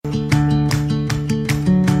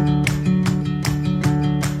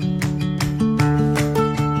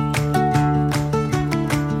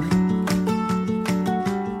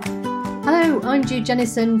Jude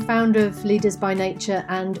Jennison, founder of Leaders by Nature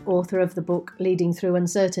and author of the book Leading Through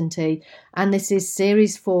Uncertainty. And this is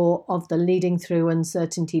series 4 of the Leading Through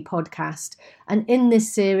Uncertainty podcast. And in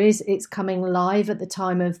this series, it's coming live at the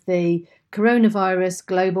time of the coronavirus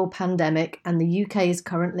global pandemic, and the UK is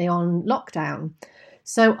currently on lockdown.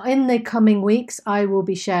 So in the coming weeks, I will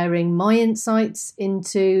be sharing my insights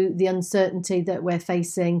into the uncertainty that we're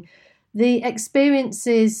facing, the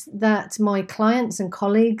experiences that my clients and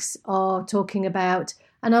colleagues are talking about,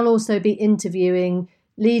 and I'll also be interviewing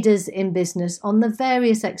leaders in business on the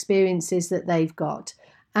various experiences that they've got.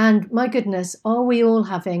 And my goodness, are we all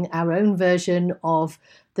having our own version of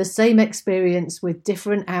the same experience with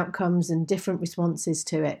different outcomes and different responses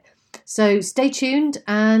to it? So stay tuned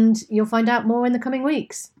and you'll find out more in the coming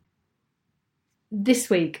weeks. This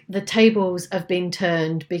week, the tables have been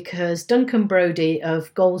turned because Duncan Brody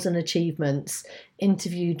of Goals and Achievements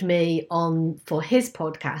interviewed me for his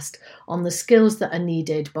podcast on the skills that are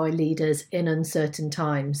needed by leaders in uncertain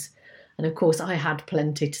times. And of course, I had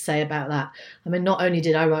plenty to say about that. I mean, not only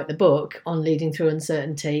did I write the book on Leading Through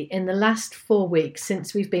Uncertainty, in the last 4 weeks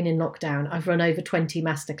since we've been in lockdown, I've run over 20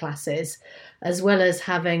 masterclasses, as well as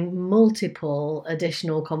having multiple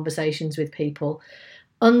additional conversations with people.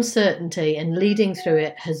 Uncertainty and leading through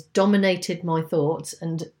it has dominated my thoughts,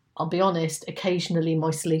 and I'll be honest, occasionally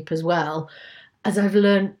my sleep as well, as I've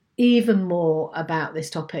learned even more about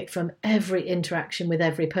this topic from every interaction with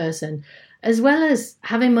every person, as well as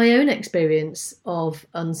having my own experience of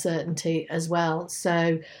uncertainty as well.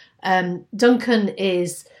 So Duncan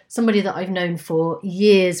is somebody that I've known for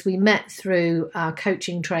years. We met through our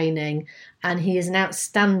coaching training, and he is an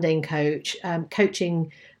outstanding coach,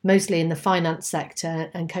 coaching mostly in the finance sector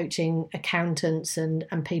and coaching accountants and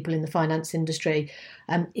people in the finance industry.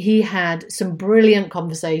 He had some brilliant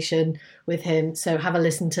conversation with him, so have a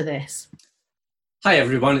listen to this. Hi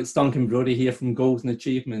everyone, it's Duncan Brody here from Goals and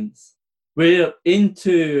Achievements. We're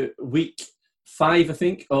into week 5, I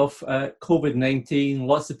think, of COVID-19.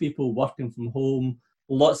 Lots of people working from home,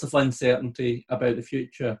 lots of uncertainty about the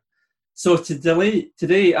future. So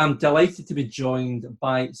today, I'm delighted to be joined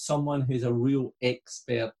by someone who's a real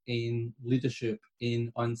expert in leadership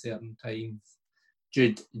in uncertain times,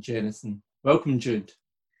 Jude Jennison. Welcome, Jude.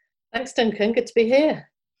 Thanks, Duncan. Good to be here.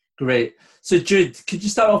 Great. So, Jude, could you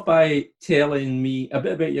start off by telling me a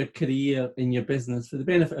bit about your career in your business for the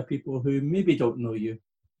benefit of people who maybe don't know you?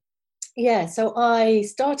 Yeah, so I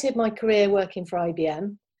started my career working for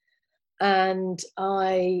IBM, and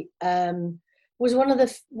I was one of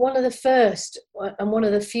the first and one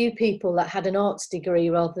of the few people that had an arts degree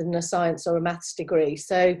rather than a science or a maths degree.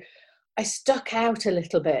 So I stuck out a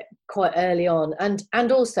little bit quite early on,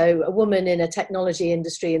 and also a woman in a technology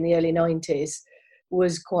industry in the early 90s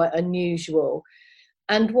was quite unusual.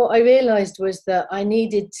 And what I realised was that I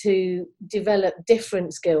needed to develop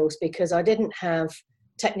different skills because I didn't have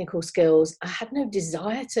technical skills. I had no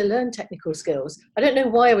desire to learn technical skills. I don't know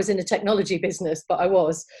why I was in a technology business, but I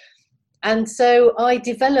was. And so I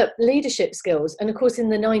developed leadership skills. And of course, in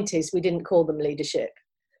the 90s, we didn't call them leadership.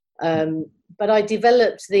 But I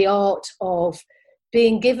developed the art of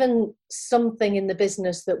being given something in the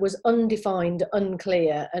business that was undefined,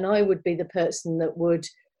 unclear. And I would be the person that would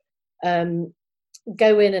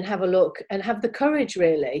go in and have a look and have the courage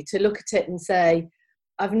really to look at it and say,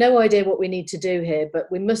 I've no idea what we need to do here, but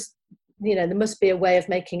we must, there must be a way of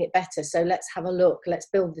making it better. So let's have a look, let's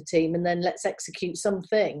build the team, and then let's execute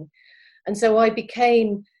something. And so I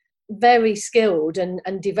became very skilled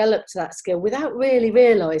and developed that skill without really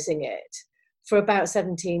realizing it for about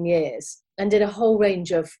 17 years, and did a whole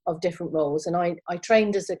range of different roles. And I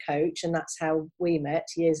trained as a coach, and that's how we met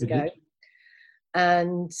years ago.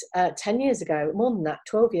 And 10 years ago, more than that,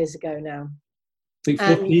 12 years ago now. I think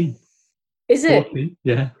 14. Is it? 14,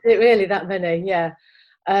 yeah. Is it really that many? Yeah.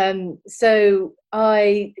 So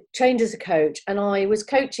I trained as a coach, and I was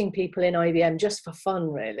coaching people in IBM just for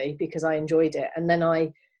fun, really, because I enjoyed it. And then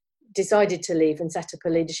I decided to leave and set up a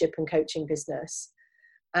leadership and coaching business.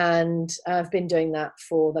 And I've been doing that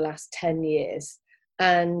for the last 10 years.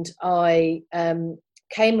 And I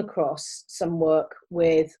came across some work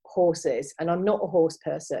with horses, and I'm not a horse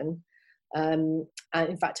person. And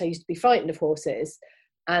in fact, I used to be frightened of horses.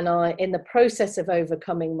 And in the process of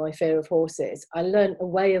overcoming my fear of horses, I learned a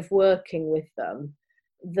way of working with them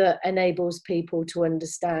that enables people to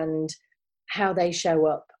understand how they show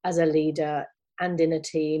up as a leader and in a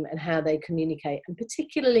team, and how they communicate, and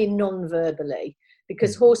particularly non-verbally,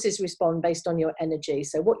 because horses respond based on your energy.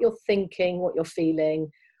 So what you're thinking, what you're feeling,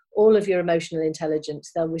 all of your emotional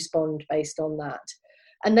intelligence, they'll respond based on that.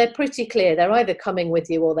 and they're pretty clear. They're either coming with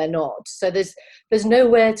you or they're not. So there's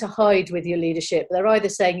nowhere to hide with your leadership. They're either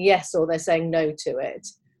saying yes or they're saying no to it.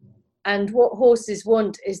 And what horses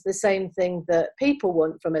want is the same thing that people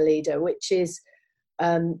want from a leader, which is,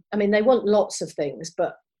 they want lots of things,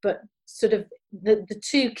 but sort of the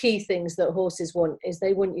two key things that horses want is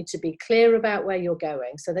they want you to be clear about where you're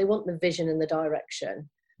going. So they want the vision and the direction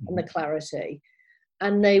and the clarity.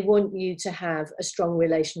 And they want you to have a strong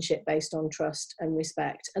relationship based on trust and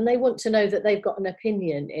respect. And they want to know that they've got an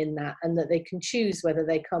opinion in that and that they can choose whether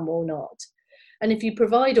they come or not. And if you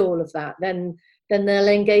provide all of that, then they'll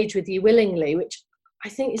engage with you willingly, which I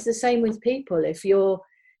think is the same with people. If you're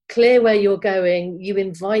clear where you're going, you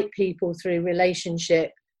invite people through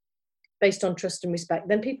relationship based on trust and respect,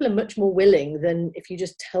 then people are much more willing than if you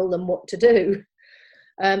just tell them what to do.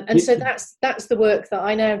 So that's the work that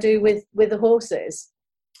I now do with the horses.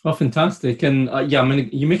 Oh, fantastic. And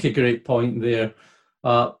you make a great point there.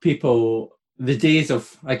 People, the days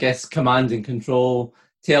of, I guess, command and control,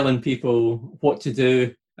 telling people what to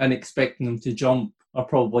do and expecting them to jump are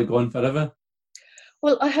probably gone forever.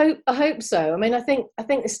 Well, I hope so. I think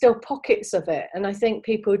there's still pockets of it, and I think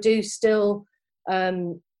people do still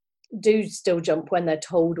jump when they're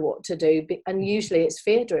told what to do, and usually it's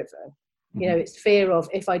fear driven. It's fear of,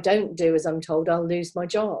 if I don't do as I'm told, I'll lose my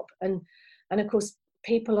job. And of course,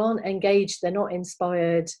 people aren't engaged. They're not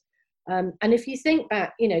inspired. And if you think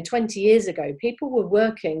back, 20 years ago, people were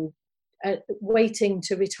working, waiting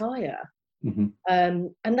to retire.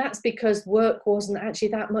 And that's because work wasn't actually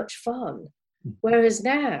that much fun. Whereas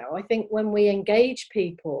now, I think when we engage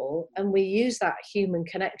people and we use that human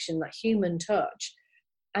connection, that human touch,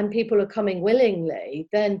 and people are coming willingly,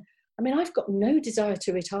 then, I've got no desire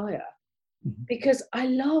to retire. Because I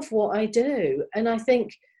love what I do. And I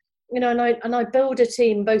think, and I build a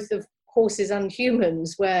team both of horses and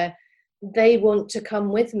humans where they want to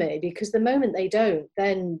come with me, because the moment they don't,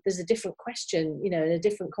 then there's a different question, and a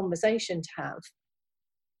different conversation to have.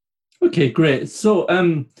 Okay, great. So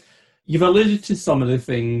you've alluded to some of the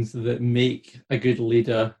things that make a good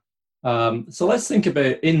leader. So let's think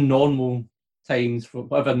about in normal times, for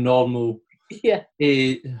whatever normal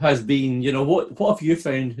it has been, what have you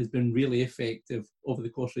found has been really effective over the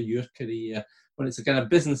course of your career when it's a kind of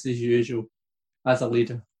business as usual as a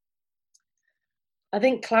leader? I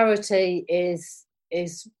think clarity is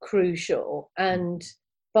crucial, and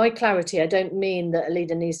by clarity I don't mean that a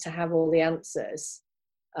leader needs to have all the answers.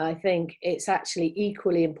 I think it's actually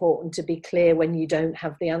equally important to be clear when you don't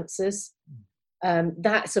have the answers.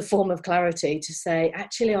 That's a form of clarity, to say,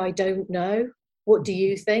 actually, I don't know. What do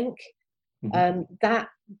you think? That,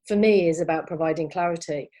 for me, is about providing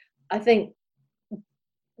clarity. I think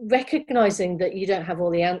recognizing that you don't have all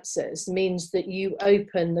the answers means that you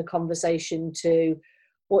open the conversation to,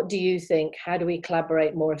 what do you think? How do we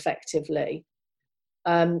collaborate more effectively?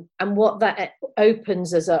 And what that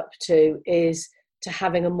opens us up to is to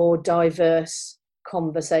having a more diverse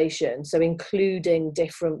conversation. So including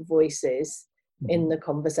different voices in the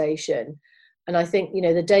conversation. And I think,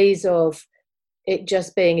 the days of it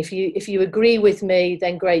just being, if you agree with me,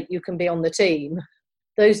 then great, you can be on the team.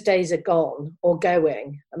 Those days are gone or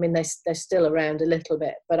going. They're still around a little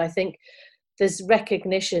bit, but I think there's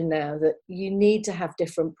recognition now that you need to have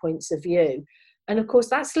different points of view. And of course,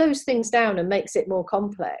 that slows things down and makes it more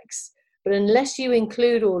complex. But unless you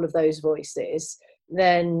include all of those voices,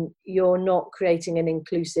 then you're not creating an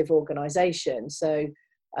inclusive organisation. So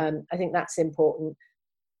I think that's important.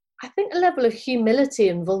 I think a level of humility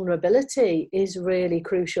and vulnerability is really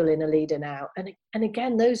crucial in a leader now. And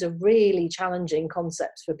again, those are really challenging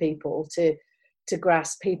concepts for people to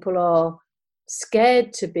grasp. People are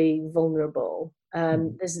scared to be vulnerable.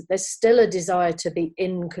 There's still a desire to be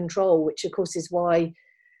in control, which of course is why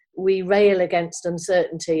we rail against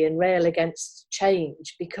uncertainty and rail against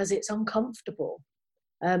change, because it's uncomfortable.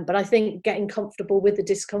 But I think getting comfortable with the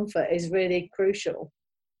discomfort is really crucial.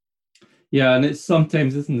 Yeah, and it's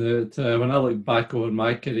sometimes, isn't it, when I look back over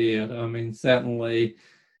my career, certainly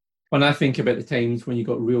when I think about the times when you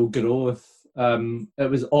got real growth, it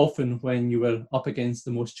was often when you were up against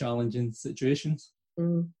the most challenging situations.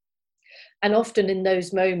 And often in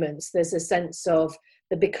those moments, there's a sense of,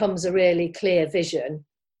 there becomes a really clear vision.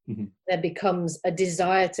 There becomes a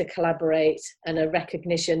desire to collaborate and a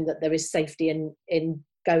recognition that there is safety in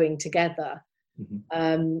going together.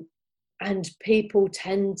 And people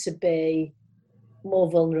tend to be more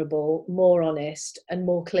vulnerable, more honest, and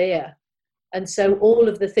more clear. And so all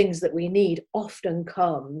of the things that we need often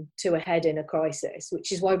come to a head in a crisis,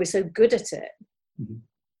 which is why we're so good at it.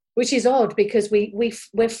 which is odd because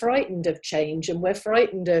we're frightened of change, and we're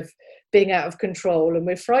frightened of being out of control, and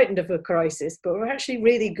we're frightened of a crisis, but we're actually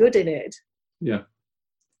really good in it. Yeah.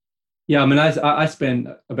 Yeah, I mean, I spent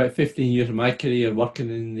about 15 years of my career working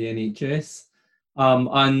in the NHS.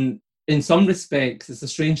 And in some respects, it's a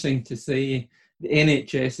strange thing to say, the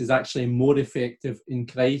NHS is actually more effective in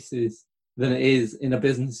crisis than it is in a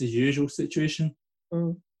business as usual situation.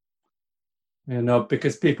 Mm. You know,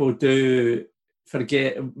 because people do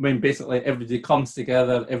forget when basically everybody comes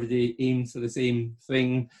together, everybody aims for the same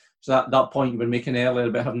thing. So that point you were making earlier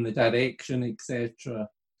about having the direction, etc.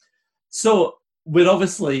 So we're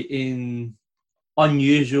obviously in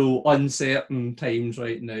unusual, uncertain times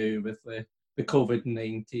right now with the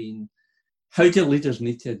COVID-19. How do leaders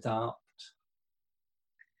need to adapt?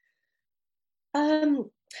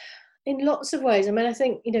 In lots of ways. I mean, I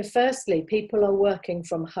think, firstly, people are working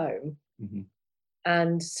from home. Mm-hmm.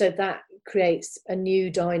 And so that creates a new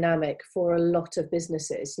dynamic for a lot of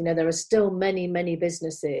businesses. There are still many, many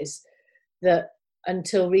businesses that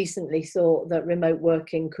until recently thought that remote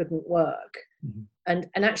working couldn't work. Mm-hmm.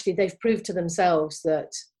 And actually they've proved to themselves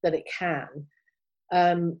that it can.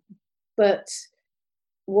 But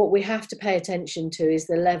what we have to pay attention to is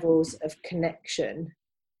the levels of connection.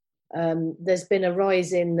 There's been a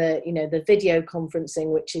rise in the video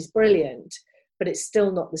conferencing, which is brilliant, but it's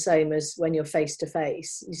still not the same as when you're face to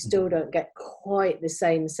face. You still don't get quite the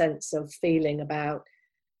same sense of feeling about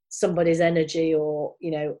somebody's energy, or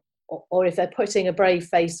if they're putting a brave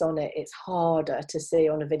face on it, it's harder to see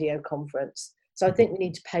on a video conference. So I think we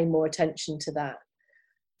need to pay more attention to that.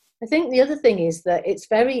 I think the other thing is that it's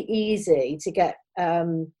very easy to get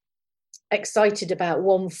excited about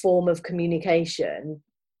one form of communication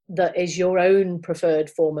that is your own preferred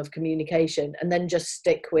form of communication, and then just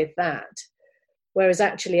stick with that. Whereas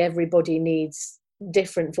actually everybody needs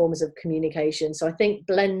different forms of communication. So I think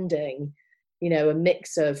blending, a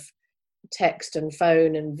mix of text and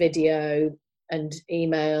phone and video and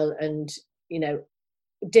email and,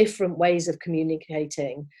 different ways of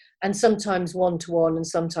communicating, and sometimes one-to-one and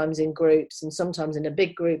sometimes in groups and sometimes in a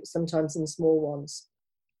big group, sometimes in small ones.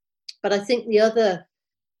 But I think the other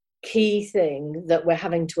key thing that we're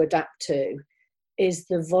having to adapt to is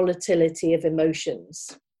the volatility of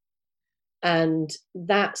emotions. And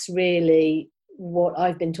that's really what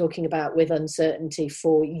I've been talking about with uncertainty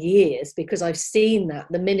for years, because I've seen that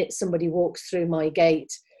the minute somebody walks through my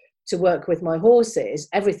gate to work with my horses,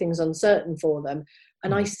 everything's uncertain for them.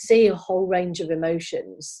 And I see a whole range of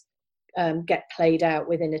emotions get played out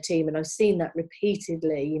within a team. And I've seen that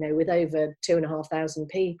repeatedly, with over 2,500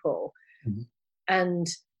 people. Mm-hmm. And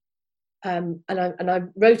I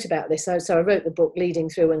wrote about this. So I wrote the book Leading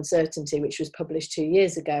Through Uncertainty, which was published 2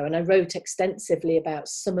 years ago. And I wrote extensively about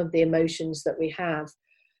some of the emotions that we have.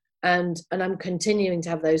 And I'm continuing to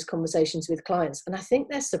have those conversations with clients. And I think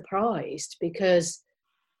they're surprised, because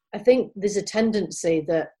I think there's a tendency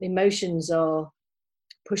that emotions are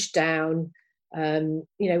pushed down.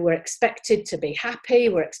 We're expected to be happy.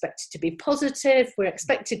 We're expected to be positive. We're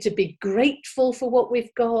expected to be grateful for what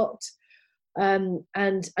we've got. And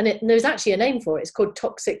there's actually a name for it. It's called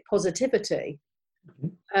toxic positivity.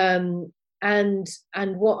 Mm-hmm.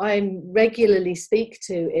 And what I regularly speak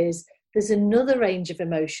to is there's another range of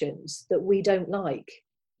emotions that we don't like,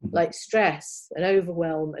 mm-hmm. like stress and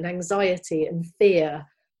overwhelm and anxiety and fear,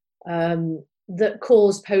 that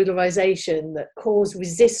cause polarization, that cause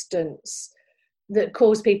resistance, that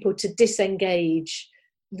cause people to disengage,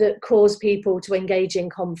 that cause people to engage in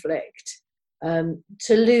conflict,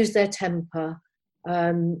 to lose their temper,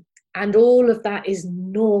 and all of that is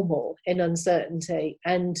normal in uncertainty.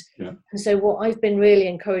 And so what I've been really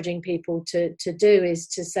encouraging people to do is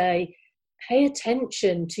to say, pay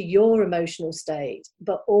attention to your emotional state,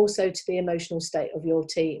 but also to the emotional state of your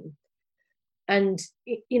team. And,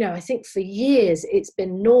 I think for years it's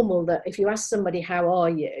been normal that if you ask somebody, how are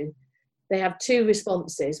you? They have two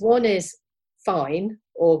responses. One is fine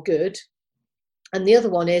or good. And the other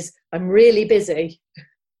one is, I'm really busy.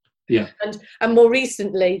 Yeah. And more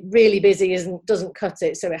recently, really busy doesn't cut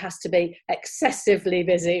it. So it has to be excessively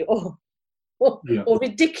busy or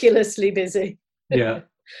ridiculously busy. Yeah.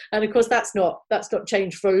 And of course, that's not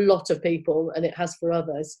changed for a lot of people, and it has for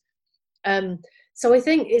others. So I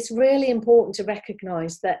think it's really important to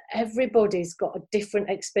recognise that everybody's got a different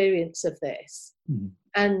experience of this.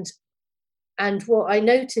 Mm-hmm. And what I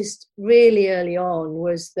noticed really early on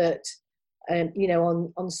was that,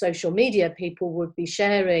 on social media, people would be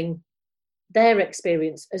sharing their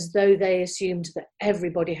experience as though they assumed that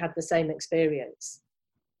everybody had the same experience.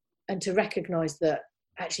 And to recognise that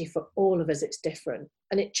actually for all of us it's different,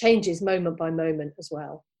 and it changes moment by moment as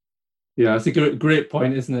well. Yeah, it's a great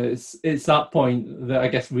point, isn't it? It's that point that I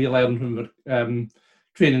guess we learn from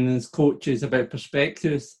training as coaches about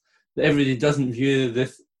perspectives, that everybody doesn't view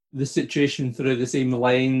the situation through the same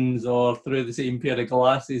lens or through the same pair of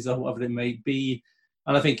glasses or whatever it might be.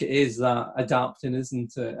 And I think it is that adapting,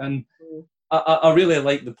 isn't it? And I really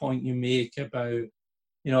like the point you make about,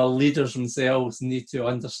 leaders themselves need to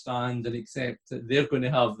understand and accept that they're going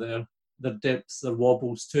to have their dips, their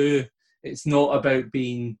wobbles too. It's not about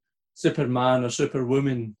being Superman or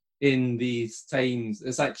Superwoman in these times.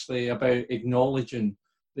 It's actually about acknowledging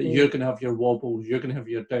that you're going to have your wobbles, you're going to have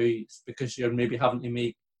your doubts, because you're maybe having to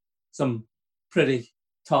make some pretty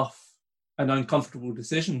tough and uncomfortable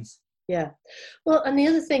decisions. Yeah. Well, and the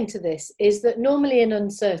other thing to this is that normally an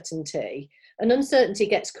uncertainty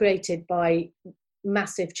gets created by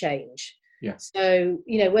massive change. Yeah. So,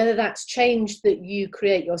 whether that's change that you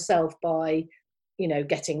create yourself by,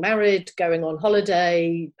 getting married, going on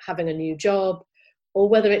holiday, having a new job, or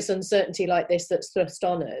whether it's uncertainty like this that's thrust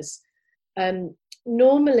on us.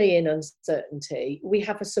 Normally in uncertainty, we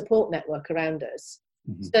have a support network around us.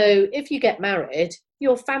 Mm-hmm. So if you get married,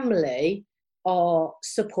 your family are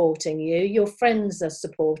supporting you, your friends are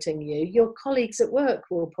supporting you, your colleagues at work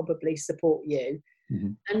will probably support you.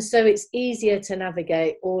 Mm-hmm. And so it's easier to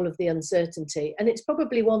navigate all of the uncertainty. And it's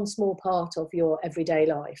probably one small part of your everyday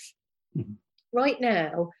life. Mm-hmm. Right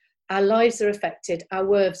now, our lives are affected, our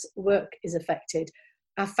work is affected,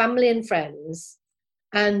 our family and friends,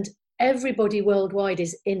 and everybody worldwide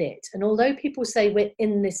is in it. And although people say we're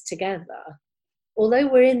in this together, although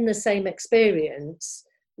we're in the same experience,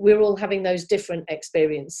 we're all having those different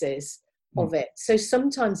experiences of it. So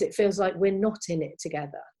sometimes it feels like we're not in it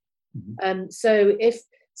together. Mm-hmm. So if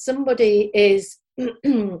somebody is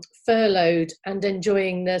furloughed and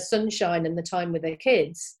enjoying the sunshine and the time with their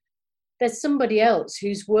kids, there's somebody else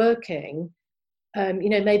who's working,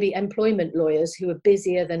 maybe employment lawyers who are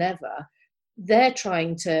busier than ever. They're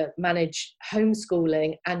trying to manage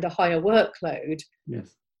homeschooling and a higher workload.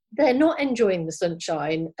 Yes. They're not enjoying the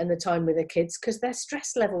sunshine and the time with their kids because their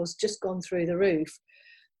stress level's just gone through the roof.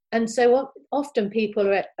 And so often people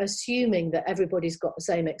are assuming that everybody's got the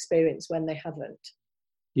same experience when they haven't.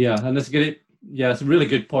 Yeah, and it's a really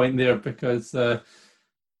good point there, because I'm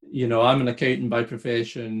an accountant by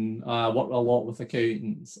profession. I work a lot with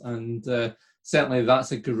accountants, and certainly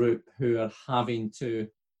that's a group who are having to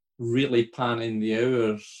really pan in the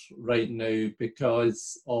hours right now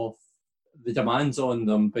because of the demands on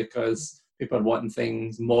them, because people are wanting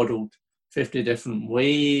things modelled 50 different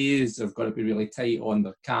ways. They've got to be really tight on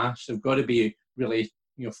their cash. They've got to be really,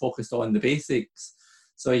 focused on the basics.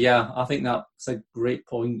 So yeah, I think that's a great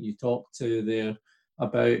point you talked to there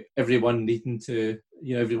about everyone needing to,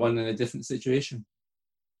 everyone in a different situation.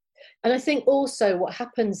 And I think also what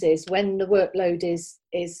happens is when the workload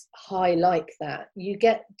is high like that, you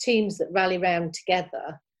get teams that rally around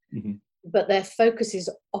together, mm-hmm. but their focus is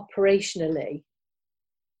operationally.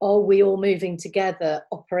 Are we all moving together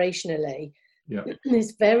operationally? Yeah.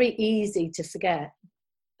 It's very easy to forget.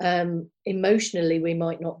 Emotionally, we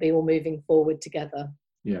might not be all moving forward together.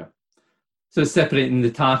 Yeah. So separating the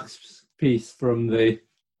tasks piece from the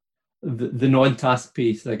non-task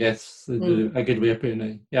piece, I guess, is a good way of putting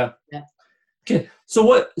it. Yeah. Yeah. Okay. So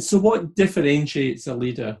what differentiates a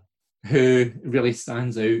leader who really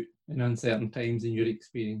stands out in uncertain times in your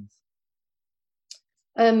experience?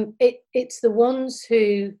 It's the ones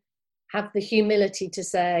who have the humility to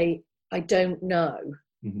say, I don't know.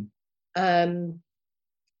 Mm-hmm.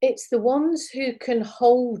 It's the ones who can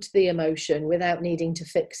hold the emotion without needing to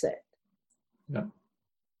fix it. Yeah.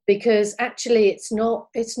 Because actually it's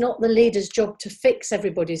not the leader's job to fix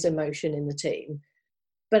everybody's emotion in the team,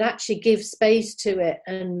 but actually give space to it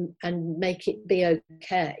and make it be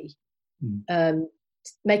okay.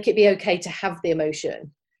 Make it be okay to have the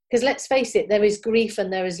emotion. Because let's face it, there is grief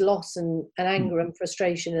and there is loss and anger and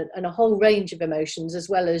frustration and a whole range of emotions, as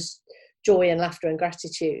well as joy and laughter and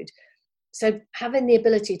gratitude. So having the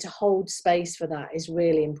ability to hold space for that is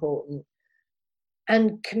really important.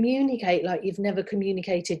 And communicate like you've never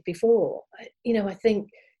communicated before. I think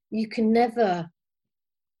you can never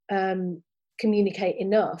communicate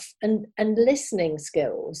enough. And listening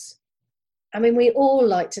skills. I mean, we all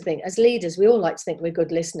like to think, as leaders, we all like to think we're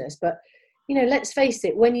good listeners, but let's face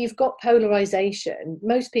it, when you've got polarization,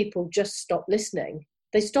 most people just stop listening.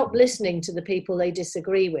 They stop listening to the people they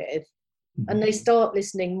disagree with, and they start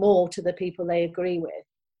listening more to the people they agree with.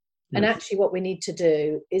 Yes. And actually what we need to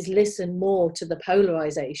do is listen more to the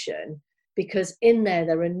polarization, because in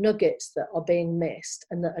there are nuggets that are being missed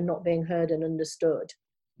and that are not being heard and understood.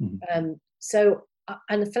 Mm-hmm.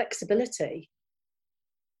 And the flexibility.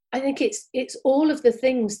 I think it's all of the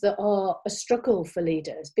things that are a struggle for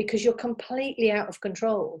leaders, because you're completely out of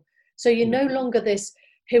control. So you're no longer this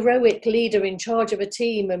heroic leader in charge of a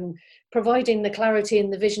team and providing the clarity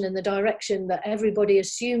and the vision and the direction that everybody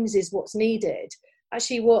assumes is what's needed.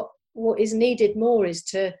 Actually, what is needed more is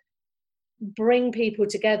to bring people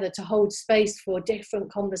together, to hold space for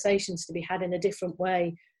different conversations to be had in a different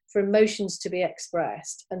way, for emotions to be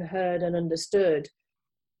expressed and heard and understood.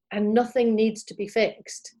 And nothing needs to be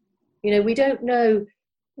fixed. We don't know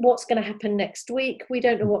what's going to happen next week. We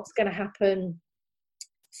don't know what's going to happen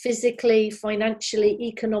physically, financially,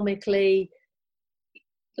 economically.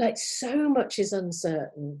 Like, so much is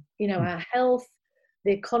uncertain. Our health,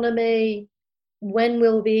 the economy, when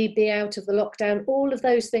will we be out of the lockdown? All of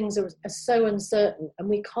those things are so uncertain, and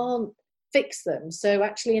we can't fix them. So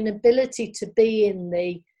actually an ability to be in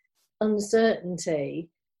the uncertainty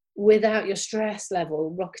without your stress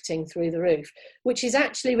level rocketing through the roof, which is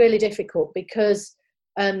actually really difficult, because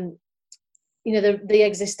the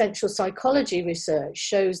existential psychology research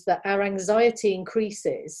shows that our anxiety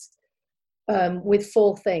increases with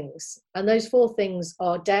 4 things, and those 4 things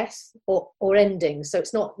are death or endings. So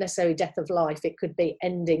it's not necessarily death of life, it could be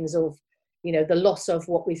endings of the loss of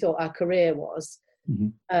what we thought our career was.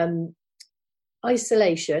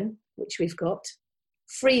 Isolation, which we've got,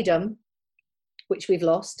 freedom, which we've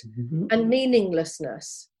lost, and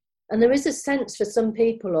meaninglessness. And there is a sense for some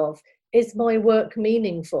people of, is my work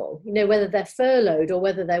meaningful? Whether they're furloughed or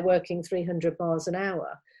whether they're working 300 miles an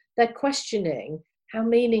hour, they're questioning how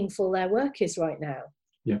meaningful their work is right now.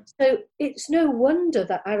 Yeah. So it's no wonder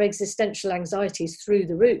that our existential anxiety is through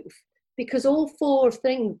the roof, because all 4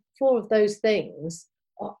 of those things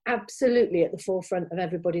are absolutely at the forefront of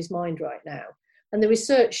everybody's mind right now. And the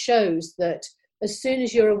research shows that as soon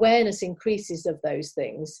as your awareness increases of those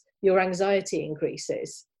things, your anxiety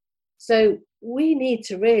increases. So we need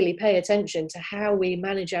to really pay attention to how we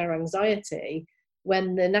manage our anxiety,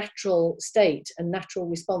 when the natural state and natural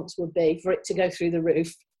response would be for it to go through the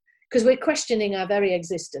roof, because we're questioning our very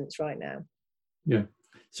existence right now. Yeah.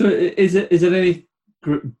 So is there any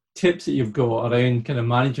tips that you've got around kind of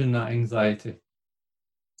managing that anxiety?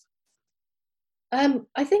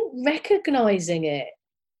 I think recognizing it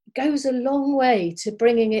goes a long way to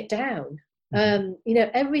bringing it down.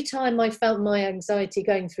 Every time I felt my anxiety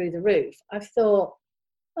going through the roof, I've thought,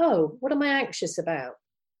 oh, what am I anxious about?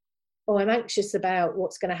 Oh, I'm anxious about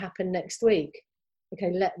what's going to happen next week.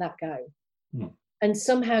 Okay, let that go. And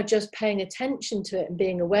somehow just paying attention to it and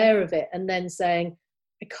being aware of it, and then saying,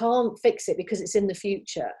 I can't fix it because it's in the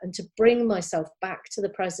future, and to bring myself back to the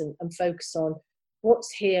present and focus on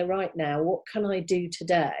what's here right now. What can I do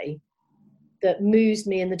today that moves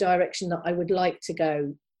me in the direction that I would like to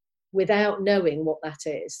go, without knowing what that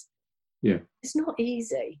is? Yeah. It's not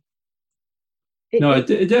easy.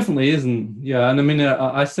 It definitely isn't. Yeah. And I mean,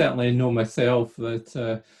 I certainly know myself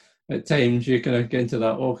that at times you kind of get into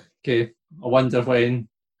that, okay, I wonder when,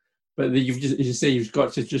 but you've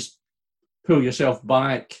got to just pull yourself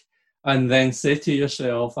back and then say to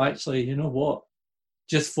yourself, actually, you know what?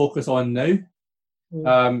 Just focus on now.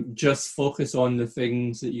 Just focus on the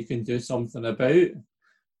things that you can do something about.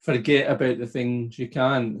 Forget about the things you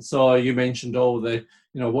can't. So you mentioned all the,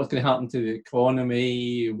 what's going to happen to the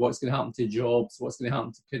economy, what's going to happen to jobs, what's going to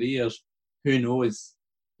happen to careers. Who knows?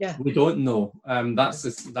 Yeah, we don't know. That's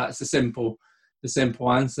the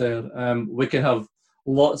simple answer. We can have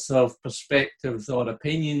lots of perspectives or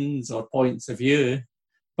opinions or points of view,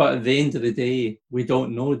 but at the end of the day, we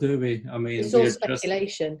don't know, do we? I mean, it's all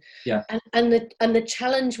speculation. Yeah. And the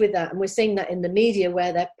challenge with that, and we're seeing that in the media,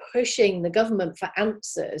 where they're pushing the government for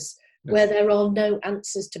answers, yes, where there are no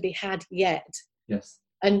answers to be had yet. Yes.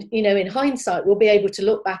 And, in hindsight, we'll be able to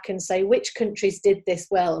look back and say which countries did this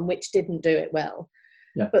well and which didn't do it well.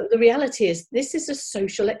 Yeah. But the reality is, this is a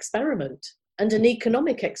social experiment and an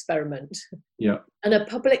economic experiment, yeah, and a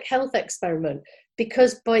public health experiment,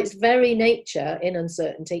 because by its very nature, in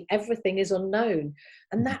uncertainty, everything is unknown.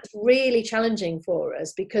 And that's really challenging for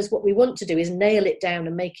us, because what we want to do is nail it down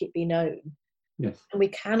and make it be known. Yes. And we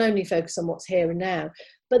can only focus on what's here and now.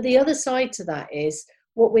 But the other side to that is,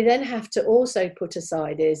 what we then have to also put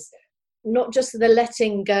aside is not just the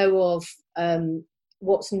letting go of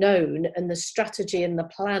what's known and the strategy and the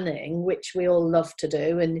planning, which we all love to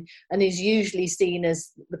do and is usually seen as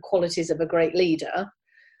the qualities of a great leader.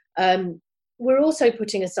 We're also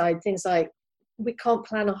putting aside things like, we can't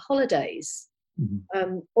plan our holidays,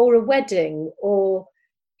 or a wedding, or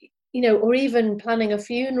even planning a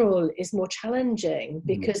funeral is more challenging,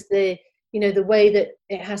 because the way that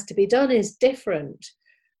it has to be done is different.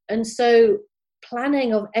 And so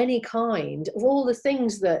planning of any kind, of all the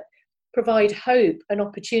things that provide hope and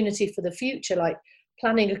opportunity for the future, like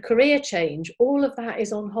planning a career change, all of that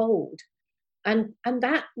is on hold. And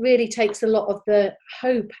that really takes a lot of the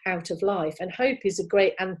hope out of life. And hope is a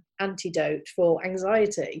great antidote for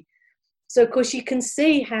anxiety. So, of course, you can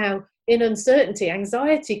see how in uncertainty,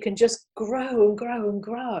 anxiety can just grow and grow and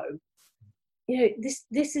grow.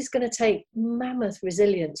 This is going to take mammoth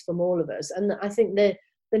resilience from all of us. And I think the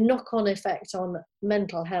knock-on effect on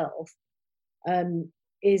mental health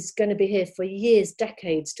is going to be here for years,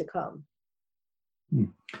 decades to come.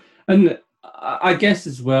 And I guess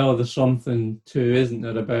as well, there's something too, isn't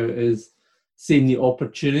there, about is seeing the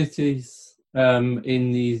opportunities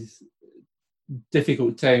in these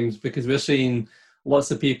difficult times, because we're seeing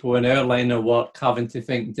lots of people in our line of work having to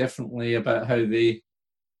think differently about how they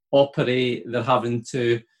operate. They're having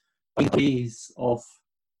to find ways of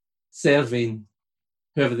serving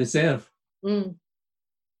whoever they serve.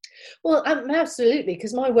 Well, absolutely,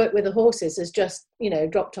 because my work with the horses has just,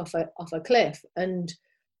 dropped off a cliff, and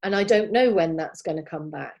I don't know when that's going to come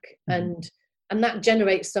back, and that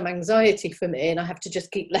generates some anxiety for me, and I have to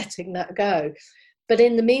just keep letting that go. But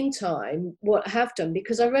in the meantime, what I have done,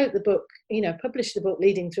 because I wrote the book, published the book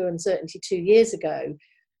Leading Through Uncertainty 2 years ago,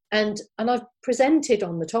 and I've presented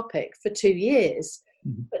on the topic for 2 years,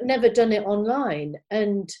 but never done it online.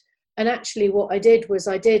 And actually what I did was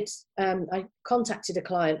I contacted a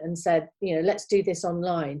client and said, let's do this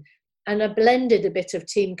online. And I blended a bit of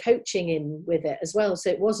team coaching in with it as well. So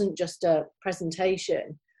it wasn't just a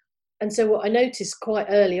presentation. And so what I noticed quite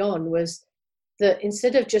early on was that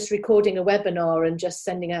instead of just recording a webinar and just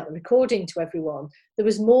sending out the recording to everyone, there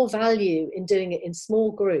was more value in doing it in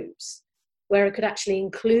small groups where I could actually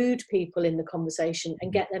include people in the conversation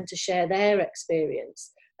and get them to share their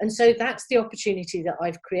experience. And so that's the opportunity that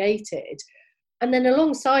I've created. And then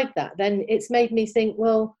alongside that, then it's made me think,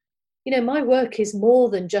 well, my work is more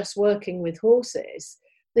than just working with horses.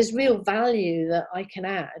 There's real value that I can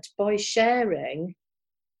add by sharing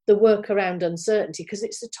the work around uncertainty, because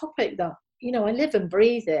it's a topic that, I live and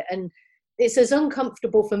breathe it. And it's as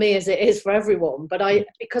uncomfortable for me as it is for everyone. But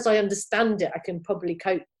because I understand it, I can probably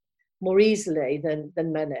cope more easily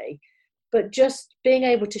than many. But just being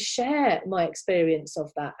able to share my experience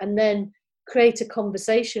of that and then create a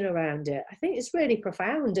conversation around it, I think it's really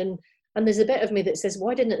profound. And there's a bit of me that says,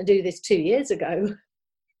 why didn't I do this 2 years ago?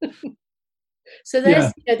 So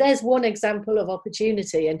there's one example of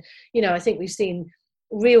opportunity. And, I think we've seen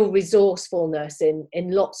real resourcefulness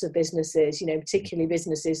in lots of businesses, particularly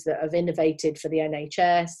businesses that have innovated for the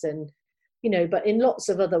NHS and, but in lots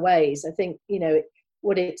of other ways. I think,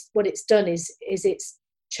 what it's done is it's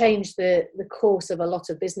changed the course of a lot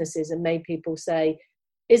of businesses and made people say,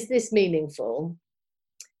 is this meaningful?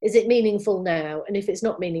 Is it meaningful now? And if it's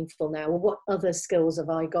not meaningful now, well, what other skills have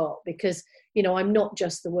I got? Because, I'm not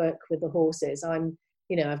just the work with the horses.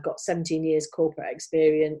 I've got 17 years corporate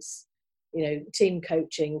experience, team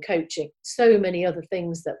coaching, so many other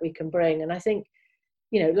things that we can bring. And I think,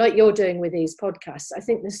 like you're doing with these podcasts, I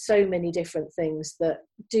think there's so many different things that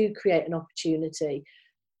do create an opportunity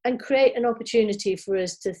and create an opportunity for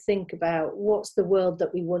us to think about what's the world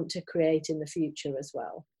that we want to create in the future as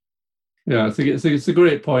well. Yeah, it's a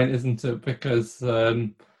great point, isn't it? Because,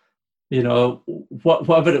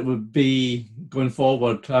 whatever it would be going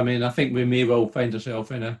forward, I think we may well find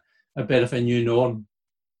ourselves in a bit of a new norm.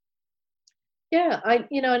 Yeah,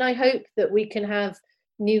 and I hope that we can have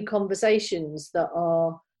new conversations that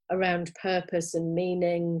are around purpose and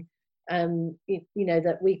meaning,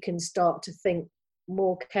 that we can start to think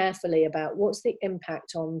more carefully about what's the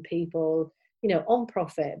impact on people, on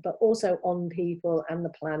profit, but also on people and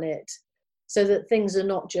the planet, so that things are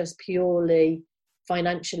not just purely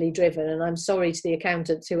financially driven. And I'm sorry to the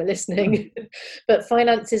accountants who are listening, but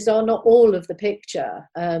finances are not all of the picture.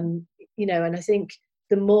 And I think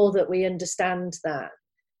the more that we understand that,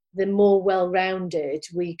 the more well-rounded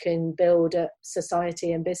we can build a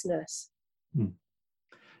society and business.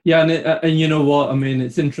 Yeah, and you know what?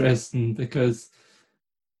 It's interesting because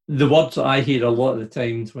the words that I hear a lot of the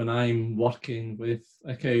times when I'm working with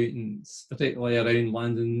accountants, particularly around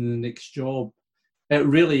landing the next job, it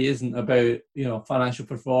really isn't about, financial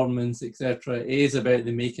performance, etc. It is about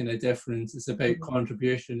the making a difference. It's about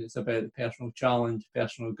contribution. It's about the personal challenge,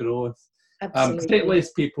 personal growth. Particularly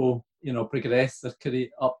as people, progress their career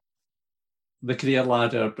up the career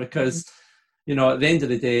ladder, because, at the end of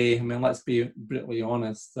the day, let's be brutally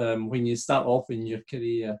honest, when you start off in your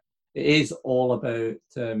career, it is all about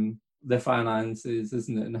the finances,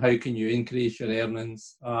 isn't it? And how can you increase your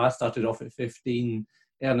earnings? I started off at 15,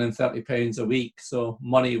 earning £30 a week. So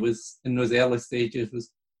money was, in those early stages,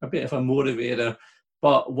 was a bit of a motivator.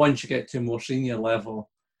 But once you get to a more senior level,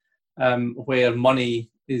 where money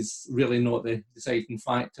is really not the deciding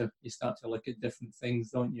factor. You start to look at different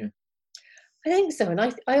things, don't you? I think so,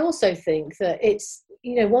 and I also think that it's,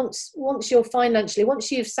 once you're financially,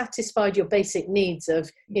 once you've satisfied your basic needs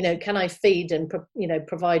of, can I feed and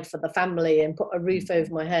provide for the family and put a roof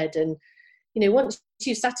over my head, and once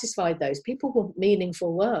you've satisfied those, people want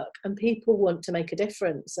meaningful work and people want to make a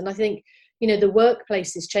difference. And I think the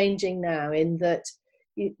workplace is changing now in that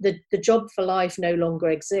the job for life no longer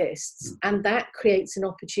exists, and that creates an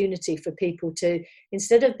opportunity for people to,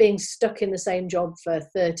 instead of being stuck in the same job for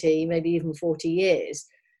 30, maybe even 40 years,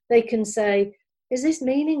 they can say, is this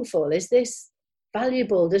meaningful? Is this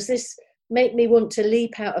valuable? Does this make me want to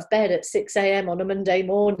leap out of bed at 6 a.m. on a Monday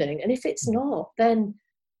morning? And if it's not, then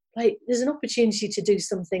there's an opportunity to do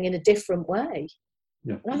something in a different way.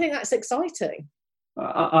 Yeah. And I think that's exciting.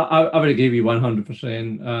 I would agree with you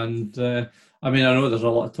 100%. And I know there's a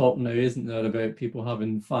lot of talk now, isn't there, about people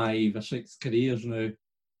having 5 or 6 careers now.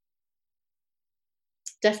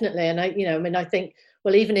 Definitely. And I think,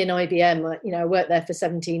 well, even in IBM, I worked there for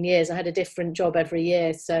 17 years. I had a different job every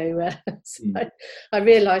year. So, I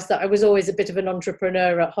realised that I was always a bit of an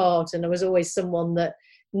entrepreneur at heart, and I was always someone that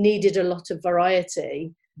needed a lot of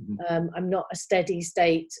variety. Mm-hmm. I'm not a steady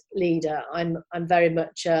state leader. I'm very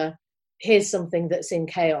much here's something that's in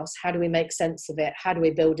chaos. How do we make sense of it? How do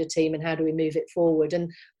we build a team, and how do we move it forward?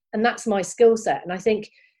 And that's my skill set. And I think,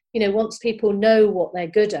 once people know what they're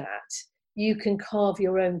good at, you can carve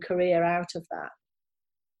your own career out of that.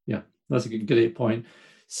 Yeah, that's a great point.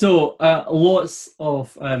 So lots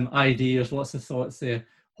of ideas, lots of thoughts there.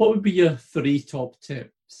 What would be your 3 top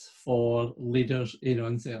tips for leaders in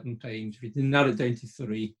uncertain times? If you can narrow it down to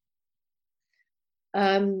 3.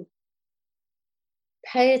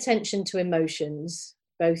 Pay attention to emotions,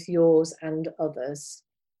 both yours and others.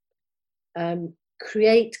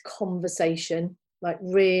 Create conversation, like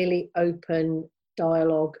really open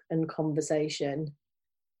dialogue and conversation.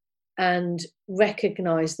 And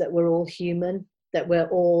recognise that we're all human, that we're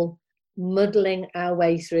all muddling our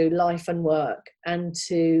way through life and work, and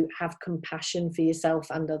to have compassion for yourself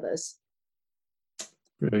and others.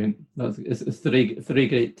 Brilliant. It's 3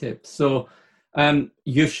 great tips. So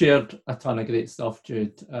you've shared a ton of great stuff,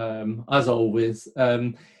 Jude, as always.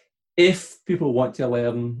 If people want to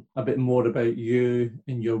learn a bit more about you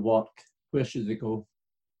and your work, where should they go?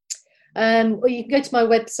 Well, you can go to my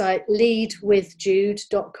website,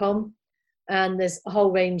 leadwithjude.com, and there's a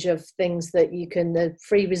whole range of things that the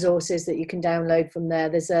free resources that you can download from there.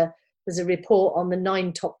 There's a report on the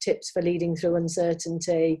 9 top tips for leading through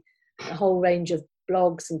uncertainty, a whole range of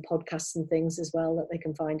blogs and podcasts and things as well that they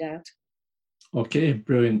can find out. Okay,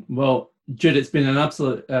 brilliant. Well, Jude, it's been an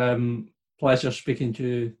absolute pleasure speaking to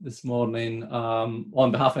you this morning.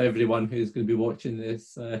 On behalf of everyone who's going to be watching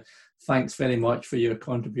this, thanks very much for your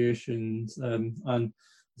contributions. And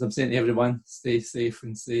as I'm saying to everyone, stay safe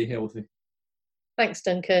and stay healthy. Thanks,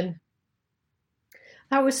 Duncan.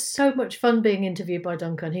 That was so much fun being interviewed by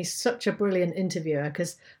Duncan. He's such a brilliant interviewer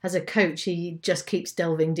because as a coach, he just keeps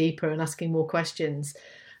delving deeper and asking more questions.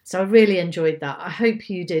 So I really enjoyed that. I hope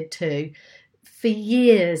you did too. For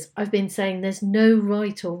years, I've been saying there's no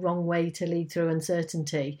right or wrong way to lead through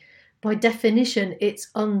uncertainty. By definition, it's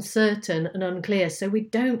uncertain and unclear, so we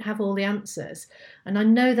don't have all the answers. And I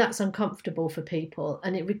know that's uncomfortable for people,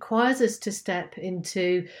 and it requires us to step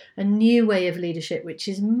into a new way of leadership, which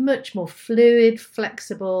is much more fluid,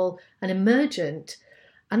 flexible, and emergent.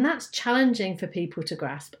 And that's challenging for people to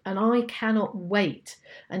grasp. And I cannot wait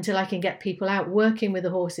until I can get people out working with the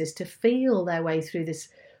horses to feel their way through this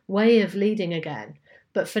way of leading again.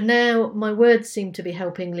 But for now, my words seem to be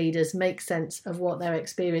helping leaders make sense of what they're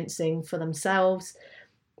experiencing for themselves,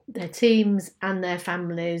 their teams, and their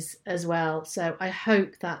families as well. So I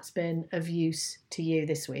hope that's been of use to you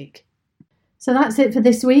this week. So that's it for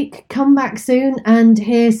this week. Come back soon and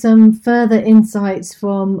hear some further insights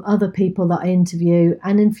from other people that I interview.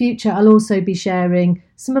 And in future, I'll also be sharing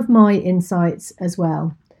some of my insights as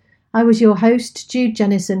well. I was your host, Jude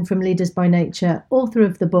Jennison from Leaders by Nature, author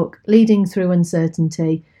of the book Leading Through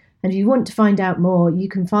Uncertainty. And if you want to find out more, you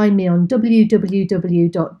can find me on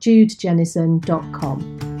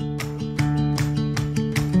www.judejennison.com.